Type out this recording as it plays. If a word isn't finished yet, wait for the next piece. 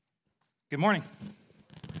Good morning.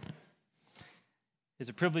 It's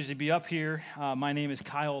a privilege to be up here. My name is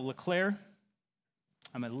Kyle LeClaire.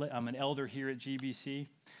 I'm an elder here at GBC.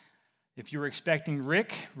 If you were expecting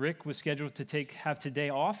Rick was scheduled to have today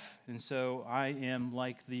off, and so I am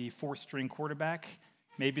like the fourth string quarterback,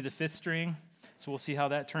 maybe the fifth string. So we'll see how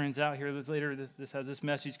that turns out here later as this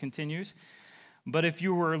message continues. But if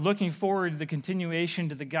you were looking forward to the continuation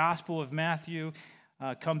to the Gospel of Matthew,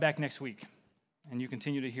 come back next week, and you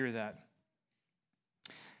continue to hear that.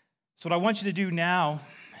 So what I want you to do now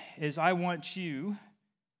is I want you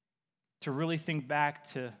to really think back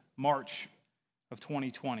to March of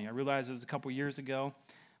 2020. I realize it was a couple years ago,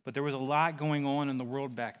 but there was a lot going on in the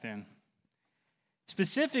world back then.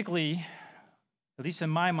 Specifically, at least in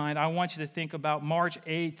my mind, I want you to think about March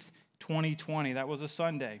 8th, 2020. That was a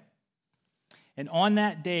Sunday. And on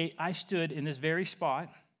that day, I stood in this very spot.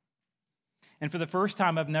 And for the first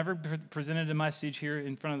time, I've never presented a message here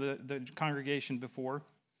in front of the congregation before.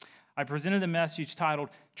 I presented a message titled,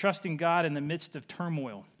 Trusting God in the Midst of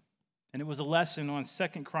Turmoil. And it was a lesson on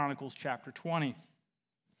 2 Chronicles chapter 20.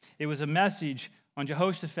 It was a message on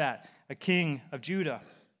Jehoshaphat, a king of Judah,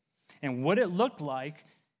 and what it looked like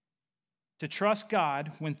to trust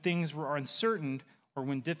God when things were uncertain or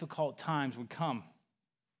when difficult times would come.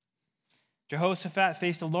 Jehoshaphat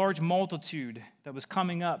faced a large multitude that was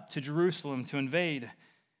coming up to Jerusalem to invade.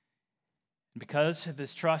 And because of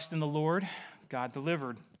his trust in the Lord, God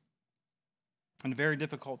delivered in a very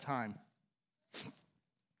difficult time.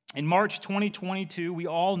 In March 2022, we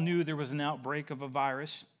all knew there was an outbreak of a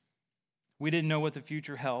virus. We didn't know what the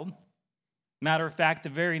future held. Matter of fact, the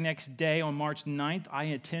very next day, on March 9th, I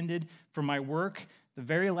attended for my work the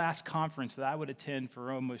very last conference that I would attend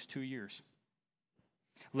for almost 2 years.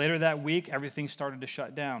 Later that week, everything started to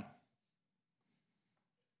shut down.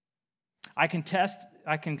 I can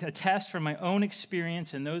attest from my own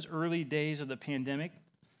experience in those early days of the pandemic.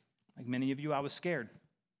 Like many of you, I was scared.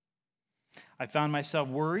 I found myself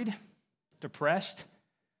worried, depressed,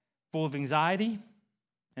 full of anxiety,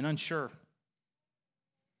 and unsure.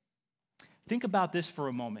 Think about this for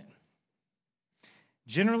a moment.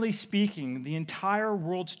 Generally speaking, the entire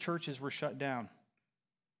world's churches were shut down.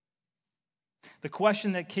 The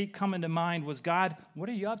question that kept coming to mind was, God, what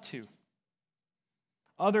are you up to?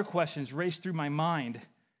 Other questions raced through my mind,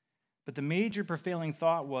 but the major prevailing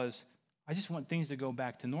thought was, I just want things to go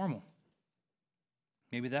back to normal.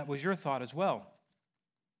 Maybe that was your thought as well.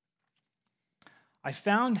 I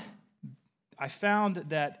found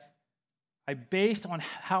that I based on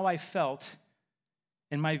how I felt,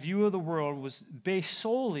 and my view of the world was based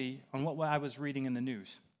solely on what I was reading in the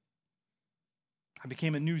news. I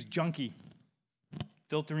became a news junkie,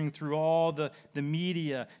 filtering through all the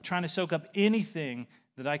media, trying to soak up anything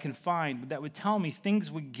that I can find that would tell me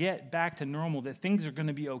things would get back to normal, that things are going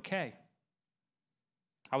to be okay.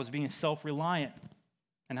 I was being self-reliant,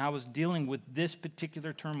 and I was dealing with this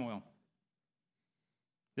particular turmoil.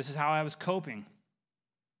 This is how I was coping,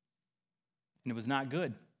 and it was not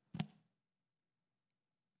good.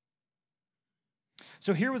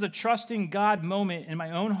 So here was a trusting God moment in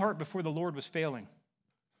my own heart before the Lord was failing.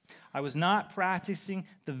 I was not practicing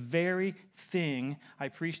the very thing I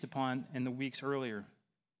preached upon in the weeks earlier,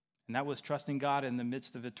 and that was trusting God in the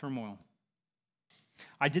midst of the turmoil.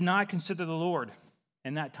 I did not consider the Lord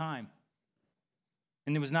in that time,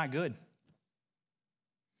 and it was not good.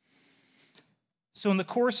 So in the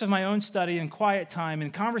course of my own study and quiet time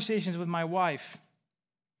and conversations with my wife,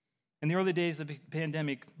 in the early days of the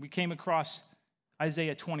pandemic, we came across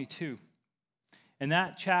Isaiah 22. And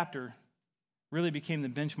that chapter really became the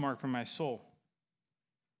benchmark for my soul.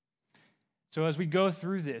 So as we go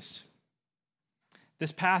through this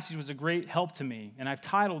passage was a great help to me. And I've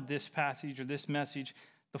titled this passage or this message,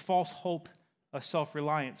 The False Hope of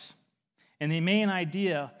Self-Reliance. And the main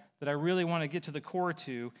idea that I really want to get to the core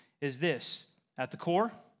to is this. At the core,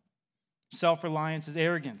 self-reliance is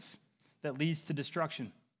arrogance that leads to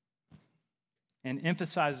destruction and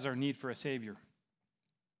emphasizes our need for a Savior.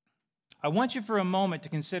 I want you for a moment to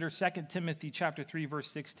consider 2 Timothy chapter 3, verse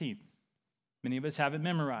 16. Many of us have it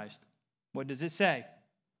memorized. What does it say?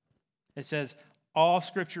 It says, all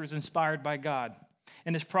Scripture is inspired by God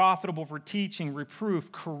and is profitable for teaching,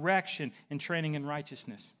 reproof, correction, and training in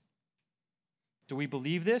righteousness. Do we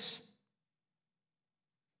believe this?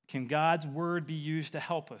 Can God's word be used to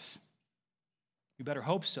help us? You better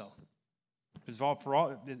hope so.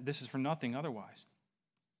 This is for nothing otherwise.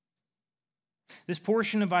 This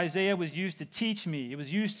portion of Isaiah was used to teach me. It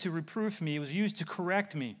was used to reproof me. It was used to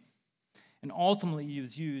correct me. And ultimately, it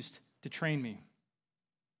was used to train me.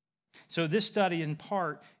 So this study, in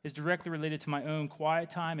part, is directly related to my own quiet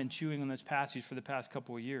time and chewing on this passage for the past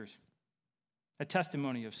couple of years. a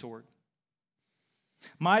testimony of sort.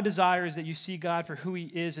 My desire is that you see God for who he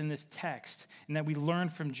is in this text, and that we learn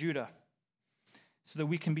from Judah so that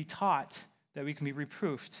we can be taught, that we can be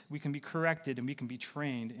reproofed, we can be corrected, and we can be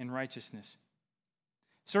trained in righteousness.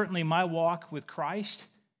 Certainly, my walk with Christ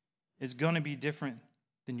is going to be different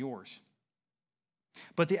than yours.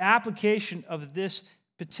 But the application of this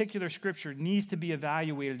particular scripture needs to be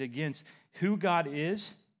evaluated against who God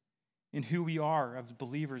is and who we are as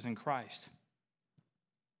believers in Christ.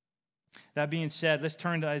 That being said, let's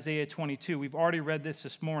turn to Isaiah 22. We've already read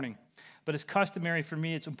this morning, but it's customary for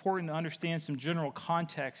me. It's important to understand some general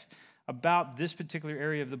context about this particular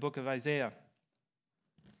area of the book of Isaiah.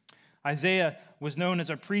 Isaiah was known as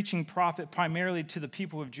a preaching prophet primarily to the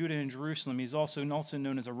people of Judah and Jerusalem. He's also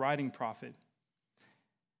known as a writing prophet.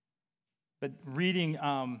 But reading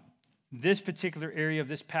this particular area of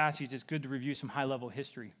this passage, it's good to review some high-level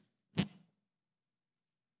history.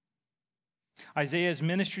 Isaiah's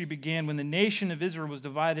ministry began when the nation of Israel was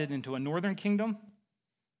divided into a northern kingdom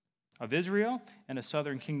of Israel and a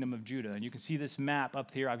southern kingdom of Judah. And you can see this map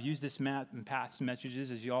up here. I've used this map in past messages.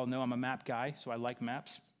 As you all know, I'm a map guy, so I like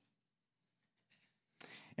maps.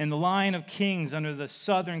 In the line of kings under the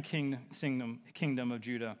southern kingdom of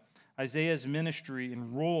Judah, Isaiah's ministry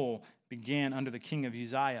and role began under the king of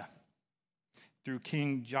Uzziah, through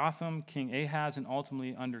King Jotham, King Ahaz, and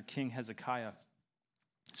ultimately under King Hezekiah.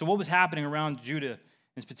 So what was happening around Judah,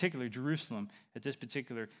 in particular Jerusalem, at this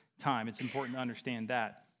particular time? It's important to understand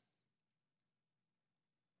that.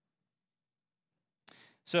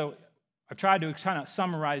 So I've tried to kind of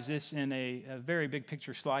summarize this in a very big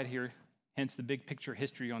picture slide here, hence the big picture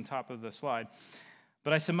history on top of the slide.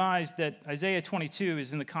 But I surmised that Isaiah 22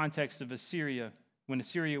 is in the context of Assyria, when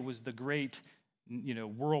Assyria was the great,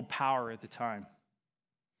 world power at the time.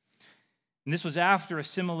 And this was after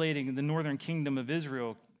assimilating the northern kingdom of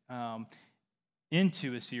Israel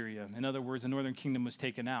into Assyria. In other words, the northern kingdom was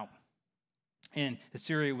taken out, and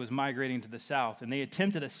Assyria was migrating to the south, and they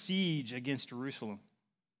attempted a siege against Jerusalem.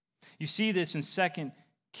 You see this in 2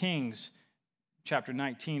 Kings chapter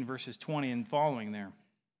 19, verses 20 and following there.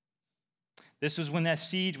 This was when that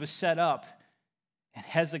siege was set up, and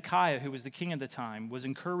Hezekiah, who was the king at the time, was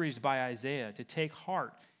encouraged by Isaiah to take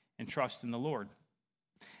heart and trust in the Lord.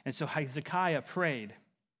 And so Hezekiah prayed,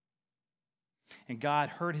 and God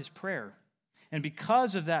heard his prayer. And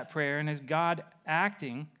because of that prayer and as God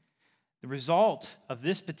acting, the result of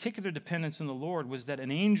this particular dependence on the Lord was that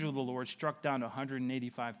an angel of the Lord struck down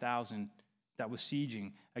 185,000 that was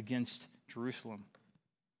sieging against Jerusalem.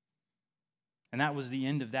 And that was the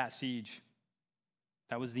end of that siege.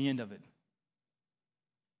 That was the end of it.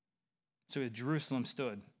 So Jerusalem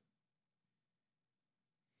stood.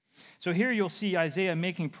 So here you'll see Isaiah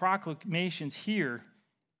making proclamations here.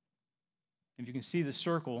 If you can see the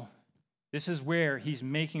circle, this is where he's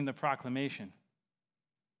making the proclamation.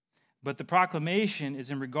 But the proclamation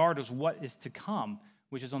is in regard to what is to come,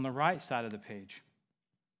 which is on the right side of the page.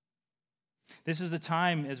 This is the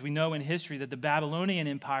time, as we know in history, that the Babylonian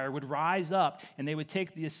Empire would rise up and they would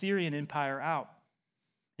take the Assyrian Empire out.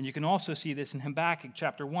 And you can also see this in Habakkuk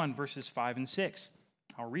chapter 1, verses 5 and 6.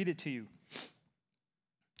 I'll read it to you.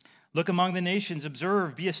 Look among the nations,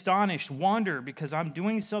 observe, be astonished, wonder, because I'm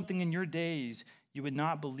doing something in your days you would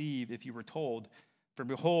not believe if you were told. For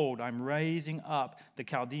behold, I'm raising up the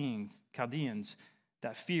Chaldeans,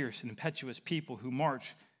 that fierce and impetuous people who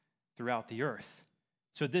march throughout the earth.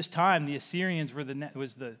 So at this time, the Assyrians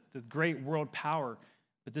was the great world power,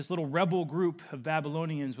 but this little rebel group of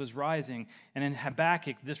Babylonians was rising, and in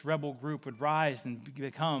Habakkuk, this rebel group would rise and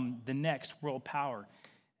become the next world power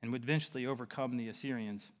and would eventually overcome the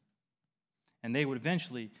Assyrians. And they would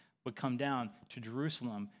eventually come down to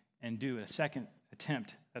Jerusalem and do a second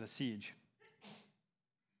attempt at a siege.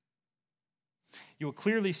 You will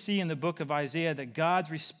clearly see in the book of Isaiah that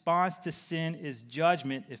God's response to sin is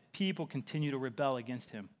judgment if people continue to rebel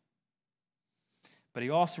against him. But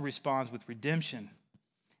he also responds with redemption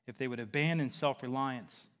if they would abandon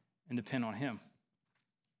self-reliance and depend on him.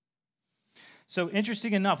 So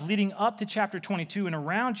interesting enough, leading up to chapter 22 and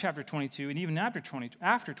around chapter 22 and even after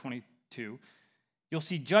 22, you'll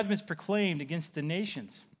see judgments proclaimed against the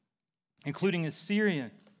nations, including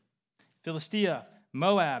Assyria, Philistia,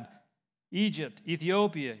 Moab, Egypt,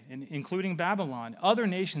 Ethiopia, and including Babylon, other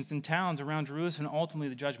nations and towns around Jerusalem, and ultimately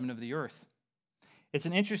the judgment of the earth. It's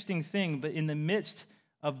an interesting thing, but in the midst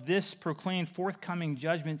of this proclaimed forthcoming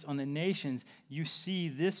judgments on the nations, you see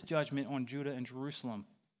this judgment on Judah and Jerusalem,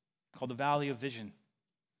 called the Valley of Vision.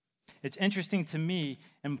 It's interesting to me,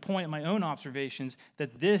 and point at my own observations,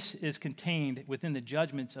 that this is contained within the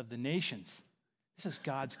judgments of the nations. This is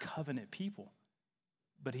God's covenant people.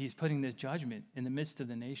 but he's putting this judgment in the midst of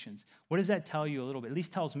the nations. What does that tell you a little bit? At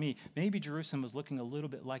least tells me maybe Jerusalem was looking a little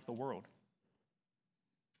bit like the world.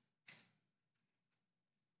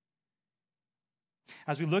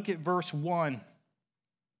 As we look at verse 1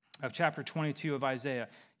 of chapter 22 of Isaiah,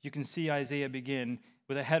 you can see Isaiah begin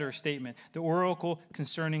with a header statement, the oracle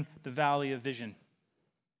concerning the valley of vision.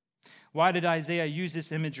 Why did Isaiah use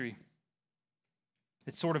this imagery?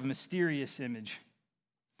 It's sort of a mysterious image.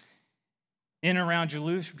 In and around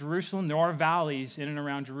Jerusalem, there are valleys in and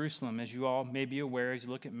around Jerusalem, as you all may be aware as you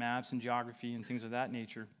look at maps and geography and things of that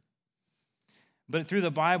nature. But through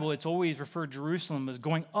the Bible, it's always referred to Jerusalem as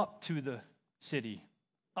going up to the city,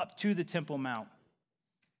 up to the Temple Mount.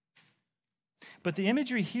 But the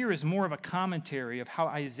imagery here is more of a commentary of how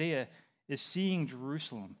Isaiah is seeing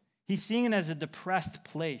Jerusalem. He's seeing it as a depressed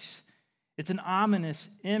place. It's an ominous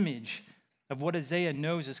image of what Isaiah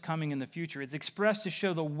knows is coming in the future. It's expressed to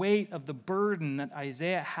show the weight of the burden that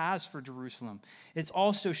Isaiah has for Jerusalem. It's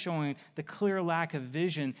also showing the clear lack of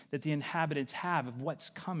vision that the inhabitants have of what's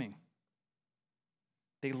coming.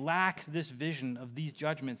 They lack this vision of these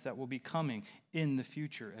judgments that will be coming in the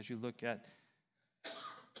future as you look at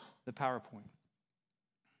the PowerPoint.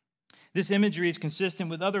 This imagery is consistent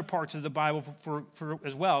with other parts of the Bible for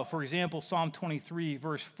as well. For example, Psalm 23,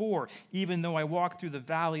 verse 4, even though I walk through the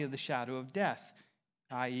valley of the shadow of death,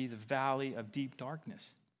 i.e. the valley of deep darkness.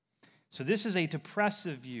 So this is a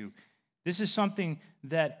depressive view. This is something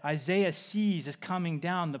that Isaiah sees as coming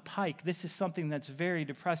down the pike. This is something that's very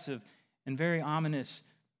depressive and very ominous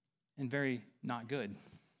and very not good.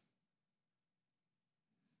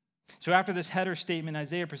 So after this header statement,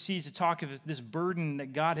 Isaiah proceeds to talk of this burden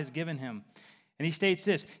that God has given him. And he states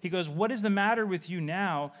this. He goes, what is the matter with you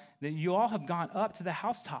now that you all have gone up to the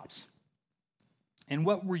housetops? And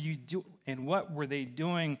what were they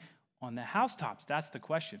doing on the housetops? That's the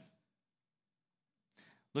question.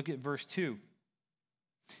 Look at verse 2.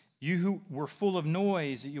 You who were full of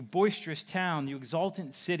noise, you boisterous town, you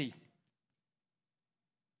exultant city.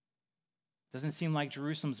 Doesn't seem like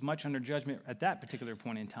Jerusalem's much under judgment at that particular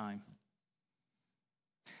point in time.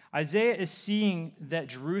 Isaiah is seeing that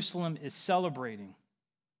Jerusalem is celebrating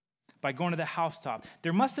by going to the housetop.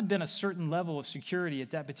 There must have been a certain level of security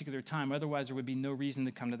at that particular time. Otherwise, there would be no reason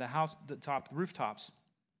to come to the rooftops.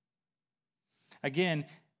 Again,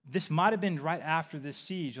 this might have been right after this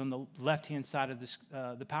siege on the left-hand side of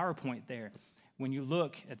the PowerPoint there. When you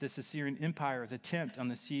look at this Assyrian Empire's attempt on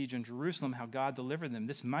the siege on Jerusalem, how God delivered them,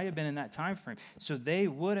 this might have been in that time frame. So they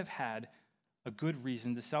would have had a good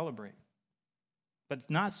reason to celebrate. But it's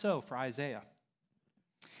not so for Isaiah.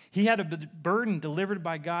 He had a burden delivered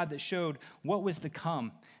by God that showed what was to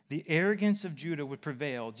come. The arrogance of Judah would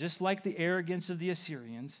prevail, just like the arrogance of the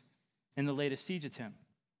Assyrians in the latest siege attempt.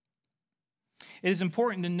 It is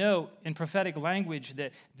important to note in prophetic language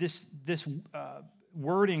that this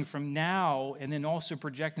wording from now and then also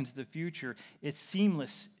project into the future, it's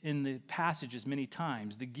seamless in the passages many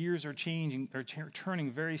times. The gears are changing or turning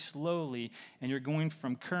very slowly, and you're going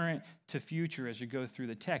from current to future as you go through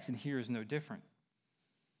the text, and here is no different.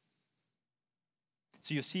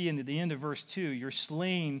 So you'll see in the end of verse 2, your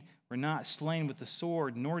slain were not slain with the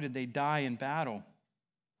sword, nor did they die in battle.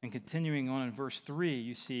 And continuing on in verse 3,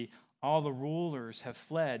 you see all the rulers have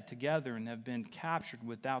fled together and have been captured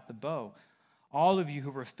without the bow. All of you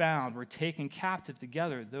who were found were taken captive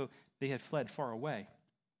together, though they had fled far away.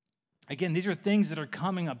 Again, these are things that are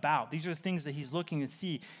coming about. These are things that he's looking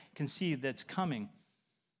and can see that's coming.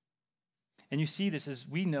 And you see this, as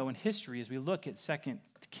we know in history, as we look at 2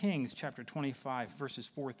 Kings chapter 25, verses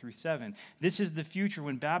 4 through 7. This is the future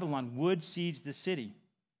when Babylon would siege the city.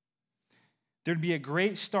 There'd be a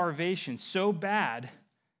great starvation, so bad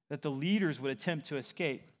that the leaders would attempt to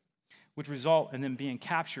escape, which result in them being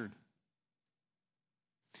captured.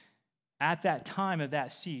 At that time of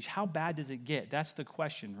that siege, how bad does it get? That's the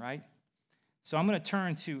question, right? So I'm going to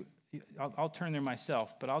turn to, I'll turn there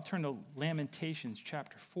myself, but I'll turn to Lamentations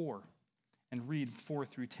chapter 4 and read 4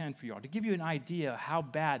 through 10 for y'all to give you an idea how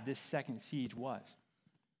bad this second siege was.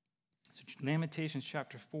 So Lamentations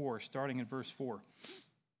chapter 4, starting in verse 4.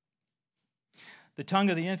 The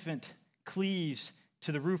tongue of the infant cleaves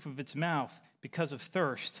to the roof of its mouth because of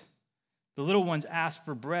thirst. The little ones ask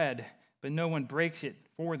for bread, but no one breaks it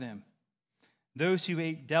for them. Those who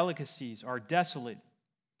ate delicacies are desolate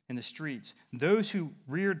in the streets. Those who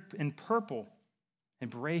reared in purple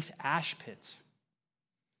embrace ash pits.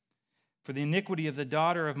 For the iniquity of the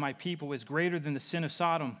daughter of my people is greater than the sin of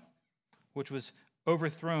Sodom, which was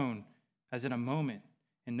overthrown as in a moment,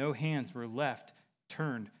 and no hands were left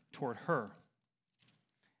turned toward her.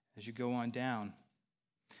 As you go on down.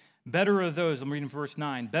 Better are those, I'm reading verse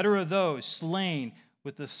 9, better are those slain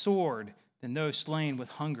with the sword than those slain with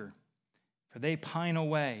hunger. For they pine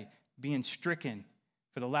away, being stricken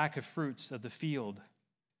for the lack of fruits of the field.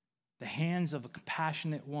 The hands of a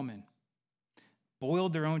compassionate woman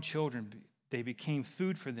boiled their own children. They became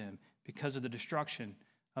food for them because of the destruction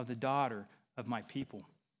of the daughter of my people.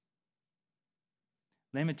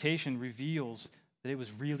 Lamentation reveals that it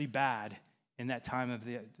was really bad in that time of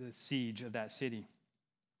the siege of that city.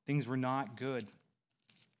 Things were not good.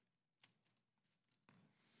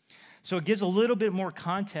 So it gives a little bit more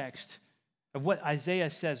context of what Isaiah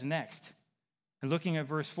says next. And looking at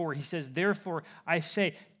verse 4, he says, "Therefore I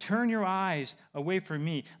say, turn your eyes away from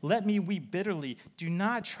me. Let me weep bitterly. Do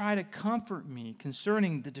not try to comfort me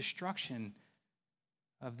concerning the destruction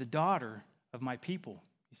of the daughter of my people."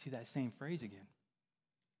 You see that same phrase again.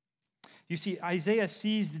 You see, Isaiah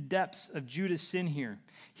sees the depths of Judah's sin here.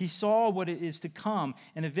 He saw what it is to come,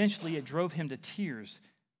 and eventually it drove him to tears.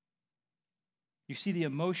 You see the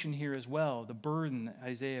emotion here as well, the burden that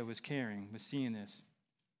Isaiah was carrying, was seeing this.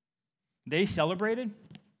 They celebrated,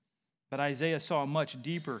 but Isaiah saw a much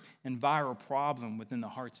deeper and viral problem within the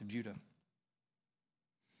hearts of Judah.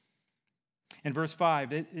 In verse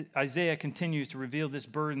 5, Isaiah continues to reveal this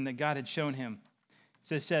burden that God had shown him.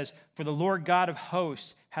 So it says, "For the Lord God of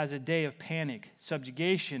hosts has a day of panic,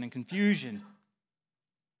 subjugation, and confusion.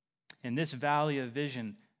 In this valley of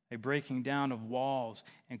vision, a breaking down of walls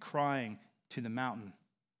and crying to the mountain."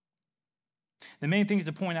 The main things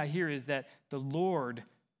to point out here is that the Lord,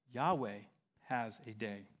 Yahweh, has a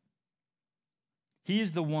day. He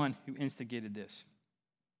is the one who instigated this.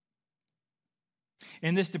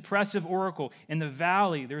 In this depressive oracle, in the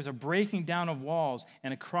valley, there's a breaking down of walls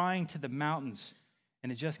and a crying to the mountains.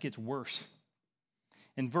 And it just gets worse.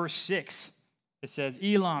 In verse 6, it says,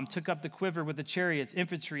 "Elam took up the quiver with the chariots,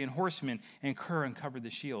 infantry, and horsemen, and Kir uncovered the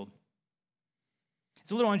shield."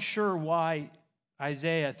 It's a little unsure why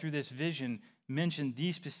Isaiah, through this vision, mentioned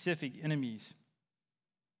these specific enemies.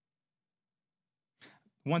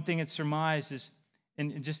 One thing it's surmised is,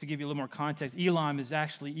 and just to give you a little more context, Elam is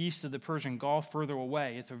actually east of the Persian Gulf, further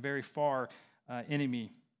away. It's a very far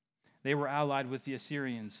enemy. They were allied with the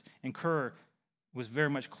Assyrians, and Kir was very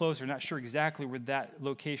much closer. Not sure exactly where that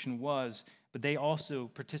location was, but they also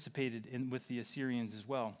participated with the Assyrians as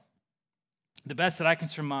well. The best that I can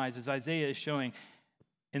surmise is Isaiah is showing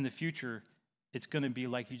in the future, it's going to be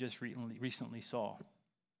like you just recently saw.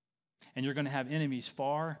 And you're going to have enemies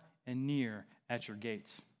far and near at your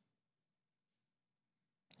gates.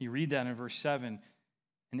 You read that in verse 7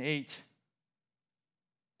 and 8.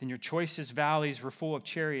 "Then your choicest valleys were full of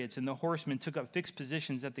chariots, and the horsemen took up fixed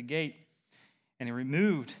positions at the gate. And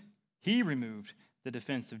he removed the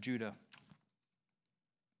defense of Judah."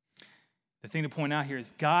 The thing to point out here is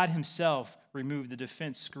God himself removed the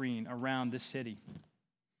defense screen around this city.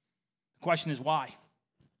 The question is why?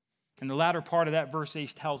 And the latter part of that verse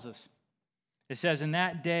 8 tells us. It says, "In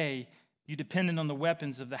that day you depended on the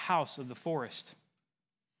weapons of the house of the forest."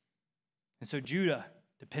 And so Judah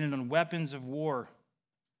depended on weapons of war.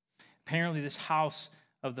 Apparently this house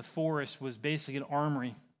of the forest was basically an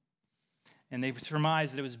armory. And they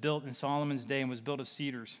surmised that it was built in Solomon's day and was built of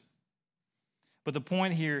cedars. But the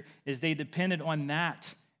point here is they depended on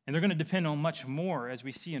that. And they're going to depend on much more, as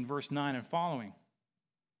we see in verse 9 and following.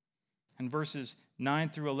 In verses 9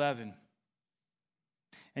 through 11.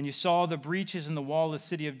 "And you saw the breaches in the wall of the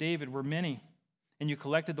city of David were many, and you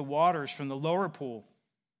collected the waters from the lower pool.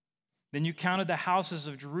 Then you counted the houses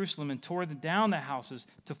of Jerusalem and tore down the houses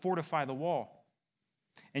to fortify the wall.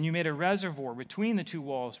 And you made a reservoir between the two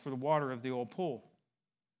walls for the water of the old pool."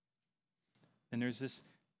 And there's this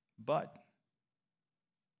but.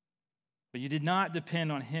 "But you did not depend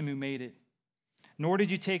on him who made it, nor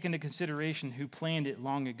did you take into consideration who planned it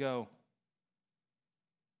long ago."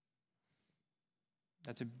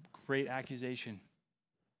 That's a great accusation.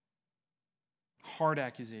 Hard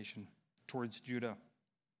accusation towards Judah.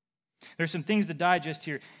 There's some things to digest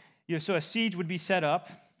here. So a siege would be set up,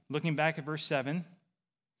 looking back at verse 7.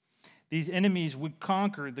 These enemies would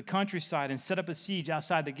conquer the countryside and set up a siege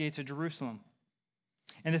outside the gates of Jerusalem.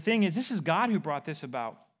 And the thing is, this is God who brought this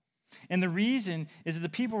about. And the reason is that the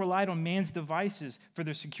people relied on man's devices for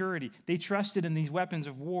their security. They trusted in these weapons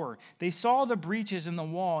of war. They saw the breaches in the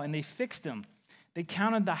wall and they fixed them. They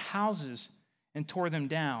counted the houses and tore them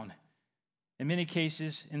down. In many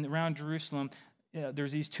cases, around Jerusalem,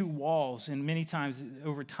 there's these two walls, and many times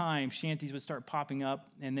over time, shanties would start popping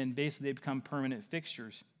up, and then basically they become permanent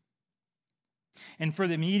fixtures. And for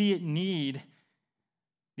the immediate need,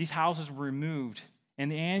 these houses were removed,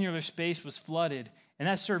 and the annular space was flooded, and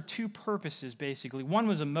that served two purposes, basically. One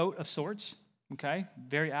was a moat of sorts, okay,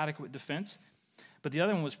 very adequate defense, but the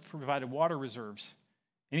other one was provided water reserves.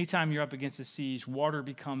 Anytime you're up against a siege, water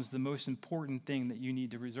becomes the most important thing that you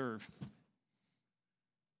need to reserve.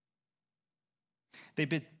 They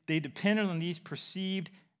depended on these perceived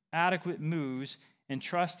adequate moves and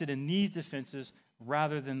trusted in these defenses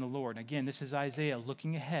rather than the Lord. Again, this is Isaiah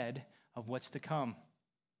looking ahead of what's to come.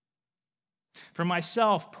 For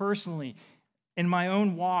myself personally, in my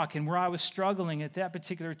own walk and where I was struggling at that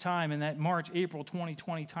particular time in that March, April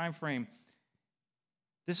 2020 timeframe,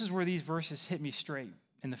 this is where these verses hit me straight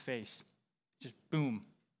in the face. Just boom,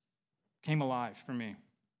 came alive for me.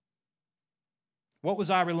 What was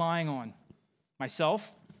I relying on?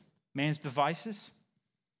 Myself? Man's devices?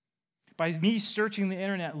 By me searching the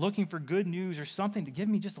internet, looking for good news or something to give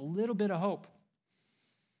me just a little bit of hope,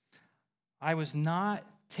 I was not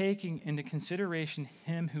taking into consideration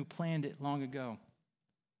him who planned it long ago.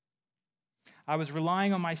 I was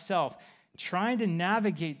relying on myself, trying to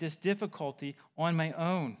navigate this difficulty on my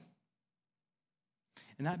own.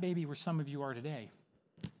 And that may be where some of you are today.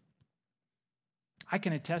 I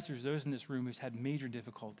can attest there's those in this room who's had major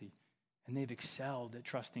difficulty, and they've excelled at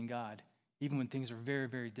trusting God, even when things are very,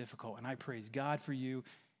 very difficult. And I praise God for you,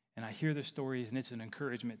 and I hear the stories, and it's an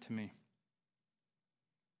encouragement to me.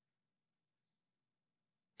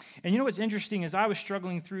 And you know what's interesting, as I was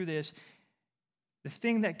struggling through this, the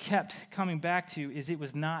thing that kept coming back to is it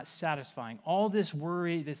was not satisfying. All this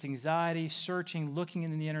worry, this anxiety, searching, looking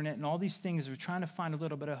in the internet, and all these things were trying to find a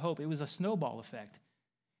little bit of hope. It was a snowball effect.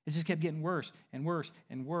 It just kept getting worse and worse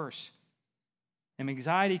and worse. And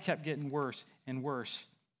anxiety kept getting worse and worse.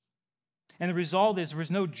 And the result is there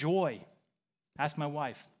was no joy. Ask my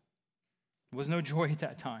wife. There was no joy at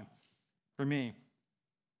that time for me.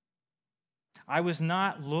 I was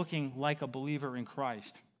not looking like a believer in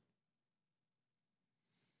Christ.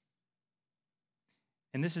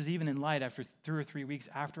 And this is even in light after 2 or 3 weeks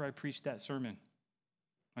after I preached that sermon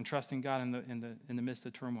on trusting God in the midst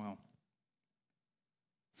of turmoil.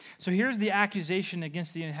 So here's the accusation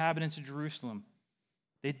against the inhabitants of Jerusalem.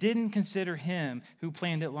 They didn't consider him who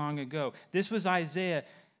planned it long ago. This was Isaiah.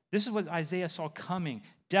 This is what Isaiah saw coming.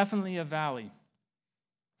 Definitely a valley.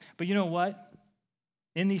 But you know what?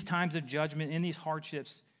 In these times of judgment, in these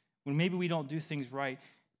hardships, when maybe we don't do things right,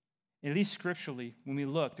 at least scripturally, when we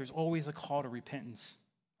look, there's always a call to repentance,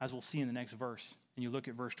 as we'll see in the next verse. And you look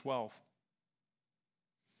at verse 12.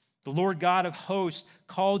 The Lord God of hosts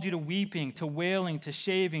called you to weeping, to wailing, to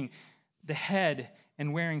shaving the head,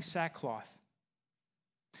 and wearing sackcloth.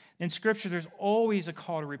 In Scripture, there's always a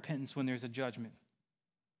call to repentance when there's a judgment.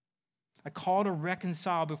 A call to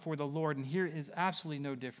reconcile before the Lord, and here is absolutely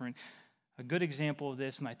no different. A good example of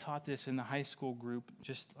this, and I taught this in the high school group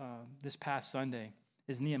just this past Sunday,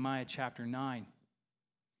 is Nehemiah chapter 9.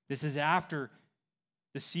 This is after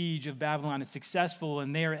the siege of Babylon is successful,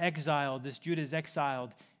 and they are exiled. This Judah is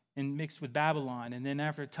exiled and mixed with Babylon. And then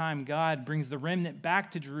after a time, God brings the remnant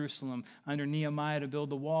back to Jerusalem under Nehemiah to build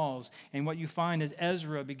the walls. And what you find is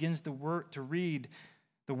Ezra begins to read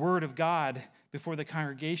the word of God before the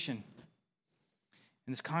congregation.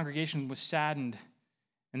 And this congregation was saddened,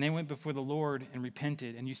 and they went before the Lord and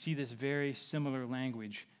repented. And you see this very similar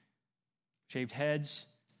language: shaved heads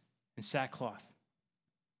and sackcloth.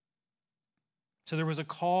 So there was a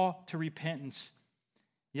call to repentance.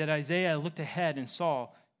 Yet Isaiah looked ahead and saw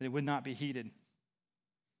that it would not be heeded.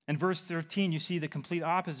 In verse 13, you see the complete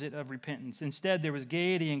opposite of repentance. Instead, there was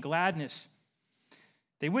gaiety and gladness.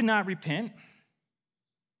 They would not repent.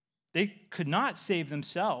 They could not save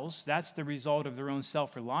themselves. That's the result of their own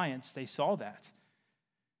self-reliance. They saw that.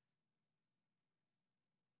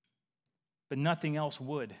 But nothing else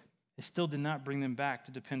would. It still did not bring them back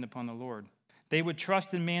to depend upon the Lord. They would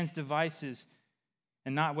trust in man's devices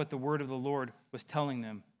and not what the word of the Lord was telling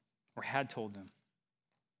them or had told them.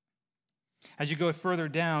 As you go further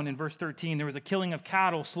down in verse 13, there was a killing of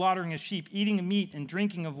cattle, slaughtering of sheep, eating of meat, and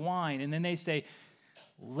drinking of wine. And then they say,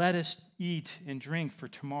 "Let us eat and drink, for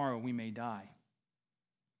tomorrow we may die."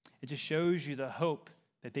 It just shows you the hope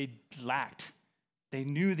that they lacked. They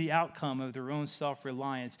knew the outcome of their own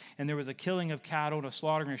self-reliance. And there was a killing of cattle and a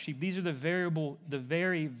slaughtering of sheep. These are the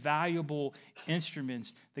very valuable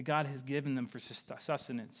instruments that God has given them for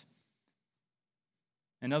sustenance.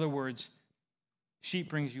 In other words, sheep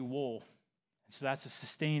brings you wool. So that's a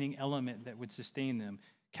sustaining element that would sustain them.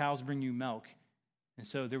 Cows bring you milk. And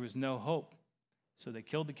so there was no hope. So they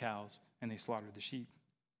killed the cows and they slaughtered the sheep.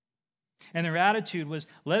 And their attitude was,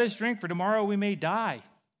 "Let us drink, for tomorrow we may die."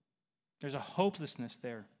 There's a hopelessness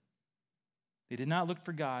there. They did not look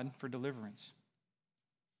for God for deliverance.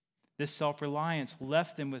 This self-reliance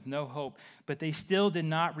left them with no hope, but they still did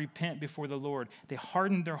not repent before the Lord. They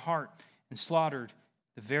hardened their heart and slaughtered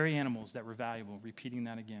the very animals that were valuable, repeating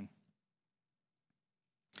that again.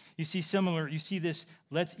 You see this,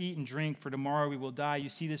 let's eat and drink, for tomorrow we will die. You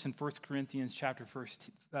see this in 1 Corinthians chapter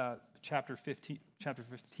 15,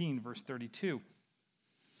 verse 32.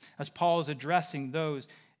 As Paul is addressing those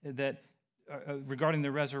that regarding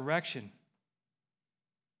the resurrection.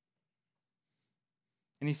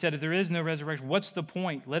 And he said, if there is no resurrection, what's the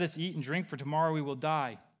point? Let us eat and drink, for tomorrow we will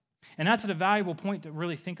die. And that's a valuable point to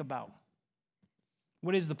really think about.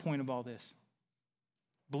 What is the point of all this?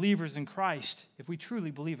 Believers in Christ, if we truly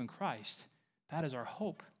believe in Christ, that is our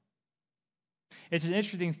hope. It's an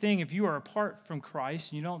interesting thing if you are apart from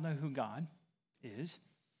Christ and you don't know who God is.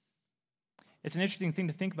 It's an interesting thing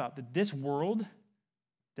to think about that this world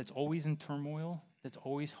that's always in turmoil, that's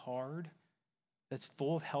always hard, that's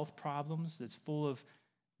full of health problems, that's full of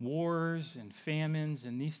wars and famines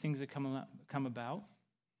and these things that come about,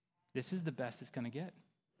 this is the best it's going to get.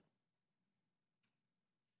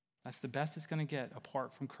 That's the best it's going to get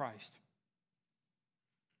apart from Christ.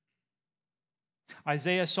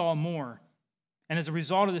 Isaiah saw more. And as a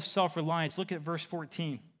result of this self-reliance, look at verse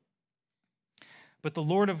 14. But the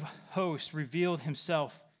Lord of hosts revealed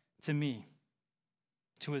himself to me,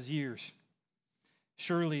 to his ears.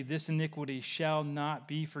 Surely this iniquity shall not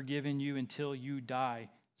be forgiven you until you die,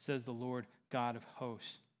 says the Lord God of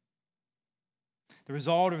hosts. The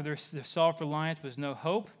result of their self-reliance was no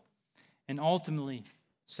hope and ultimately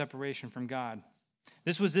separation from God.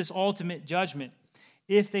 This was this ultimate judgment.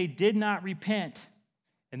 If they did not repent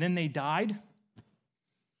and then they died,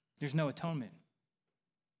 there's no atonement.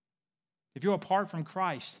 If you're apart from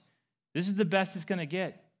Christ, this is the best it's going to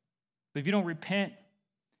get. But if you don't repent,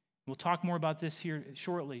 we'll talk more about this here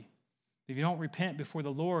shortly. If you don't repent before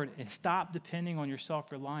the Lord and stop depending on your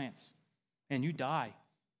self-reliance and you die,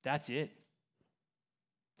 that's it.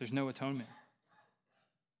 There's no atonement.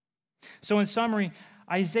 So in summary,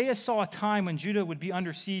 Isaiah saw a time when Judah would be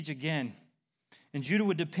under siege again, and Judah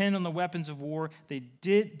would depend on the weapons of war.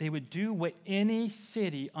 They would do what any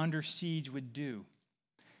city under siege would do.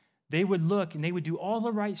 They would look and they would do all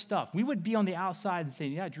the right stuff. We would be on the outside and say,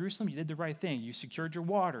 yeah, Jerusalem, you did the right thing. You secured your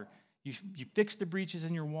water. You fixed the breaches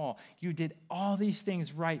in your wall. You did all these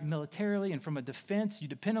things right militarily and from a defense. You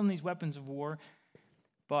depend on these weapons of war.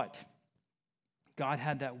 But God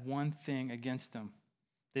had that one thing against them.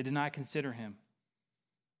 They did not consider him.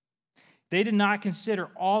 They did not consider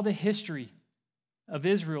all the history of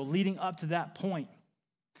Israel leading up to that point.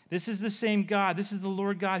 This is the same God. This is the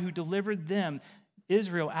Lord God who delivered them,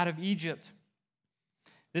 Israel, out of Egypt.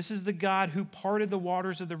 This is the God who parted the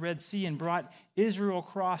waters of the Red Sea and brought Israel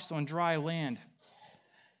across on dry land,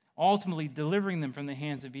 ultimately delivering them from the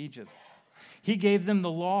hands of Egypt. He gave them the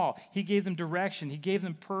law. He gave them direction. He gave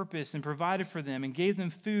them purpose and provided for them and gave them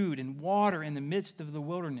food and water in the midst of the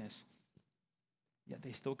wilderness. Yet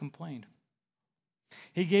they still complained.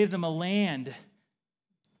 He gave them a land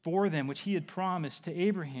for them, which he had promised to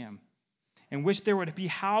Abraham, in which there would be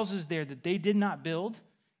houses there that they did not build,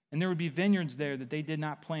 and there would be vineyards there that they did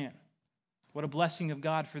not plant. What a blessing of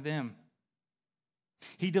God for them.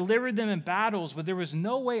 He delivered them in battles where there was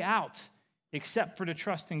no way out except for to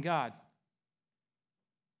trust in God.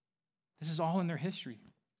 This is all in their history.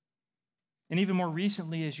 And even more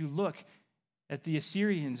recently, as you look at the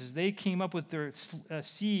Assyrians, as they came up with their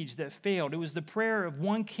siege that failed, it was the prayer of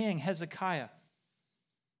one king, Hezekiah,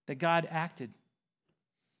 that God acted.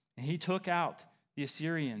 And he took out the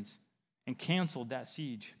Assyrians and canceled that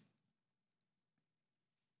siege.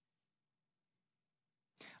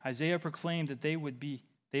 Isaiah proclaimed that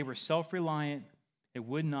they were self-reliant and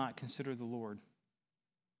would not consider the Lord.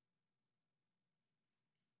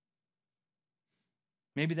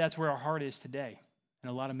 Maybe that's where our heart is today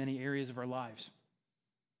in many areas of our lives.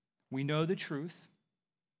 We know the truth.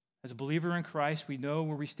 As a believer in Christ, we know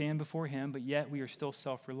where we stand before him, but yet we are still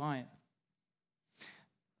self-reliant.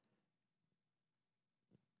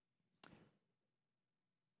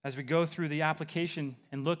 As we go through the application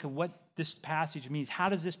and look at what this passage means, how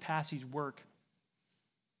does this passage work?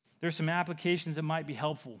 There's some applications that might be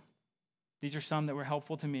helpful. These are some that were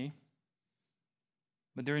helpful to me.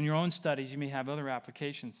 But during your own studies, you may have other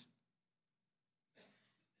applications.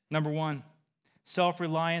 Number one,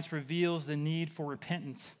 self-reliance reveals the need for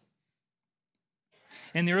repentance.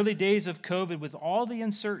 In the early days of COVID, with all the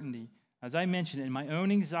uncertainty, as I mentioned, in my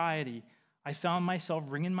own anxiety, I found myself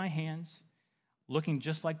wringing my hands, looking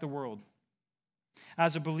just like the world.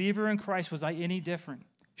 As a believer in Christ, was I any different?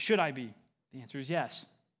 Should I be? The answer is yes.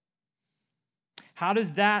 How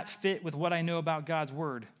does that fit with what I know about God's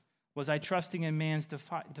word? Was I trusting in man's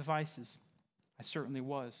devices? I certainly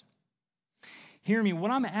was. Hear me, what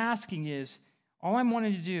I'm asking is, all I'm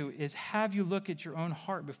wanting to do is have you look at your own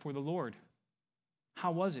heart before the Lord.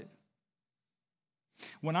 How was it?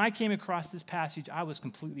 When I came across this passage, I was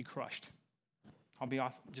completely crushed. I'll be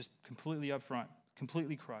just completely upfront,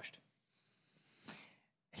 completely crushed.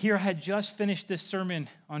 Here I had just finished this sermon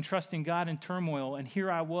on trusting God in turmoil, and here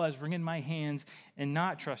I was wringing my hands and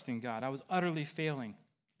not trusting God. I was utterly failing.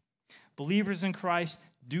 Believers in Christ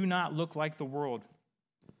do not look like the world.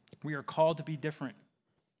 We are called to be different.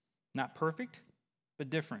 Not perfect, but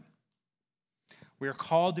different. We are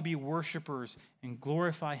called to be worshipers and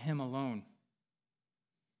glorify Him alone.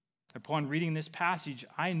 Upon reading this passage,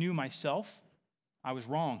 I knew myself I was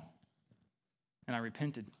wrong, and I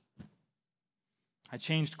repented. I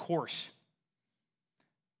changed course.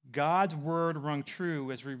 God's word rung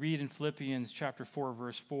true as we read in Philippians chapter 4,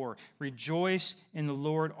 verse 4. Rejoice in the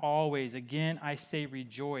Lord always. Again, I say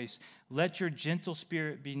rejoice. Let your gentle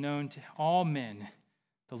spirit be known to all men.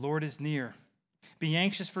 The Lord is near. Be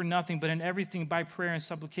anxious for nothing, but in everything by prayer and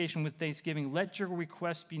supplication with thanksgiving. Let your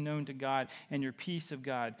requests be known to God, and your peace of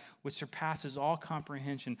God, which surpasses all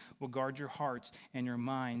comprehension, will guard your hearts and your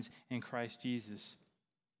minds in Christ Jesus.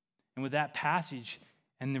 And with that passage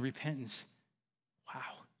and the repentance, wow,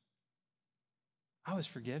 I was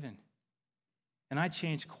forgiven. And I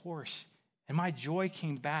changed course, and my joy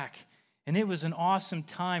came back. And it was an awesome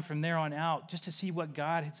time from there on out just to see what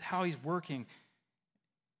God, how He's working.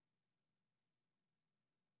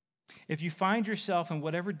 If you find yourself in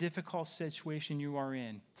whatever difficult situation you are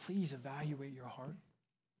in, please evaluate your heart.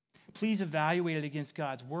 Please evaluate it against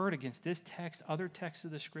God's word, against this text, other texts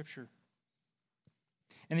of the Scripture.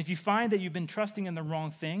 And if you find that you've been trusting in the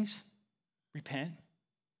wrong things, repent.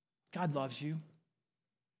 God loves you.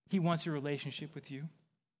 He wants a relationship with you.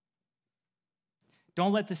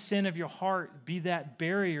 Don't let the sin of your heart be that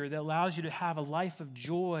barrier that allows you to have a life of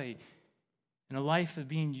joy and a life of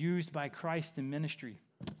being used by Christ in ministry.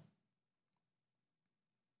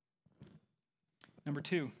 Number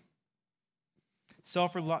 2,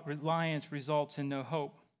 self-reliance results in no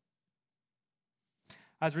hope.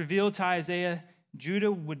 As revealed to Isaiah,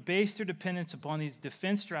 Judah would base their dependence upon these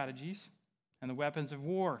defense strategies and the weapons of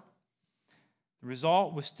war. The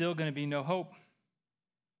result was still going to be no hope.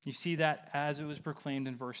 You see that as it was proclaimed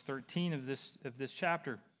in verse 13 of this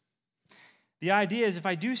chapter. The idea is if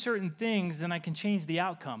I do certain things, then I can change the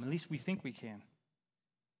outcome. At least we think we can.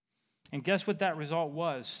 And guess what that result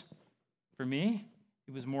was? For me,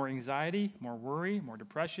 it was more anxiety, more worry, more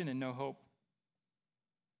depression, and no hope.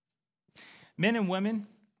 Men and women,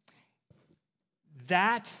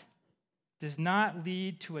 that does not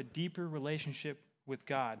lead to a deeper relationship with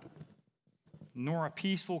God, nor a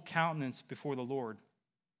peaceful countenance before the Lord.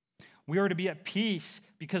 We are to be at peace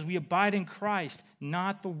because we abide in Christ,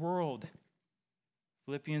 not the world.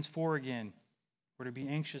 Philippians 4 again, we're to be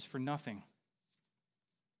anxious for nothing.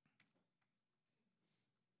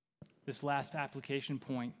 This last application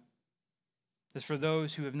point is for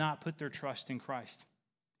those who have not put their trust in Christ,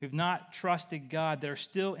 who have not trusted God, that are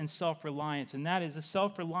still in self-reliance, and that is the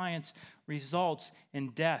self-reliance results in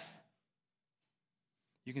death.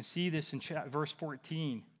 You can see this in verse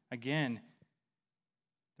 14. Again,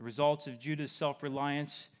 the results of Judah's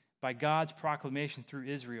self-reliance by God's proclamation through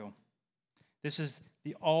Israel. This is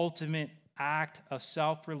the ultimate act of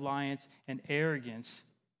self-reliance and arrogance.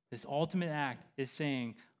 This ultimate act is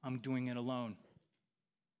saying, I'm doing it alone.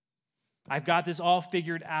 I've got this all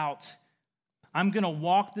figured out. I'm going to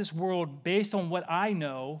walk this world based on what I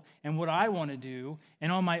know and what I want to do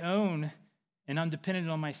and on my own, and I'm dependent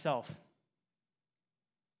on myself.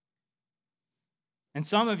 And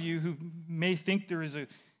some of you who may think there is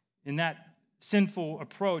in that sinful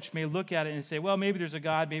approach may look at it and say, well, maybe there's a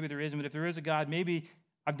God, maybe there isn't, but if there is a God, maybe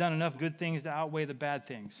I've done enough good things to outweigh the bad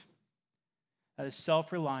things. That is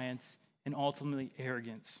self-reliance and ultimately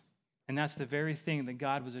arrogance. And that's the very thing that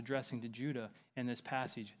God was addressing to Judah in this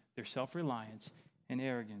passage, their self-reliance and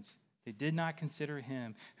arrogance. They did not consider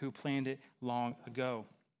Him who planned it long ago.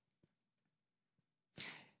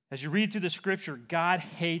 As you read through the Scripture, God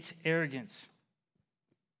hates arrogance.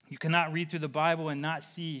 You cannot read through the Bible and not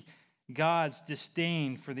see God's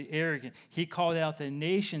disdain for the arrogant. He called out the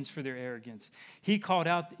nations for their arrogance. He called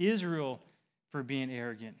out Israel for being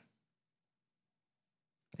arrogant.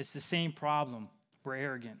 It's the same problem. We're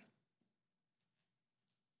arrogant.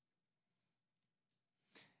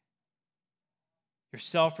 Your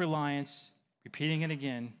self-reliance, repeating it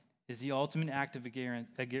again, is the ultimate act of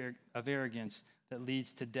arrogance that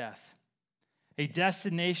leads to death. A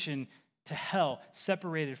destination to hell,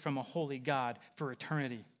 separated from a holy God for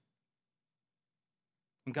eternity.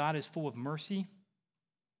 And God is full of mercy.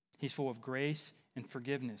 He's full of grace and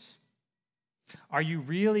forgiveness. Are you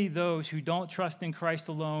really those who don't trust in Christ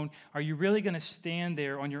alone? Are you really going to stand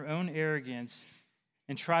there on your own arrogance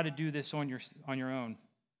and try to do this on your own.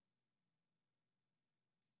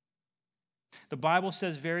 The Bible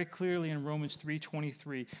says very clearly in Romans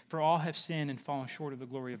 3:23, "For all have sinned and fallen short of the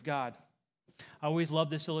glory of God." I always love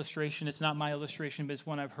this illustration. It's not my illustration, but it's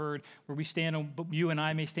one I've heard, where you and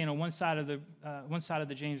I may stand on one side of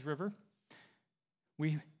the James River.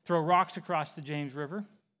 We throw rocks across the James River,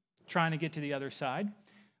 trying to get to the other side.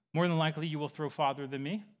 More than likely, you will throw farther than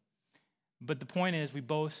me. But the point is, we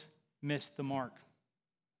both miss the mark.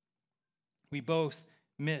 We both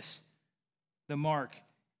miss the mark,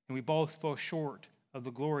 and we both fall short of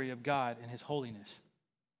the glory of God and his holiness.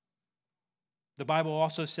 The Bible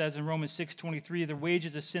also says in Romans 6:23, "The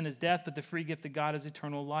wages of sin is death, but the free gift of God is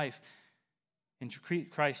eternal life in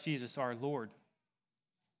Christ Jesus our Lord."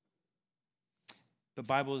 The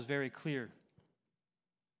Bible is very clear.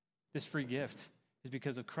 This free gift is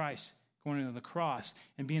because of Christ going into the cross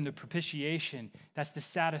and being the propitiation. That's the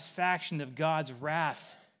satisfaction of God's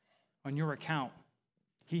wrath on your account.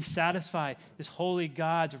 He satisfied this holy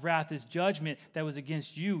God's wrath, this judgment that was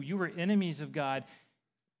against you. You were enemies of God.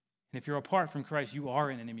 And if you're apart from Christ, you are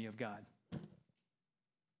an enemy of God.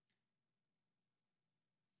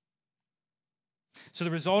 So the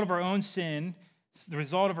result of our own sin, the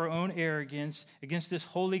result of our own arrogance against this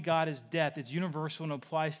holy God is death. It's universal and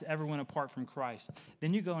applies to everyone apart from Christ.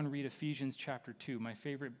 Then you go and read Ephesians chapter 2, my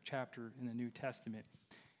favorite chapter in the New Testament.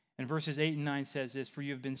 And verses 8 and 9 says this, "For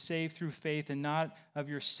you have been saved through faith and not of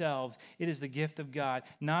yourselves. It is the gift of God,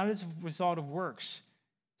 not as a result of works,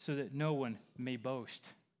 so that no one may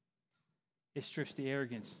boast." It strips the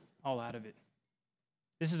arrogance all out of it.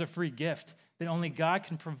 This is a free gift that only God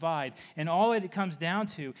can provide. And all it comes down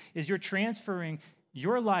to is you're transferring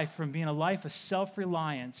your life from being a life of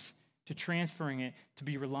self-reliance to transferring it to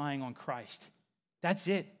be relying on Christ. That's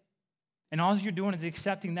it. And all you're doing is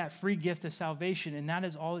accepting that free gift of salvation, and that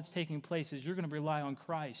is all that's taking place, is you're going to rely on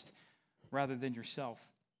Christ rather than yourself.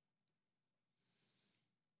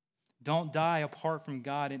 Don't die apart from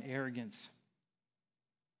God in arrogance.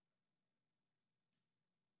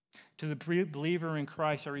 To the believer in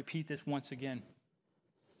Christ, I repeat this once again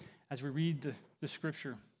as we read the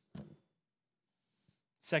scripture.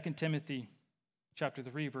 2 Timothy chapter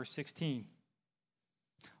 3, verse 16.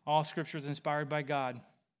 "All scripture is inspired by God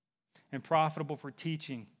and profitable for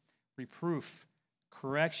teaching, reproof,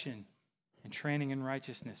 correction, and training in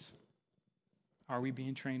righteousness." Are we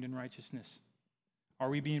being trained in righteousness? Are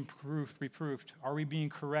we being reproved? Are we being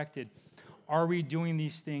corrected? Are we doing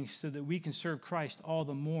these things so that we can serve Christ all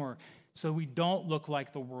the more, so we don't look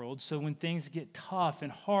like the world, so when things get tough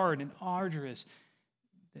and hard and arduous,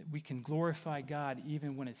 that we can glorify God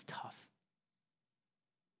even when it's tough?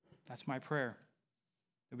 That's my prayer,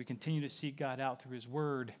 that we continue to seek God out through his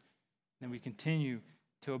word, and we continue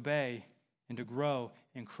to obey and to grow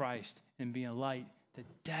in Christ and be a light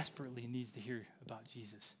that desperately needs to hear about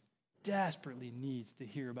Jesus, desperately needs to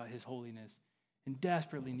hear about his holiness, and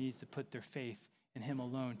desperately needs to put their faith in him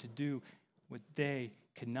alone to do what they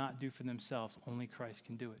could not do for themselves. Only Christ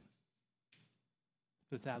can do it.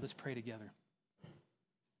 With that, let's pray together.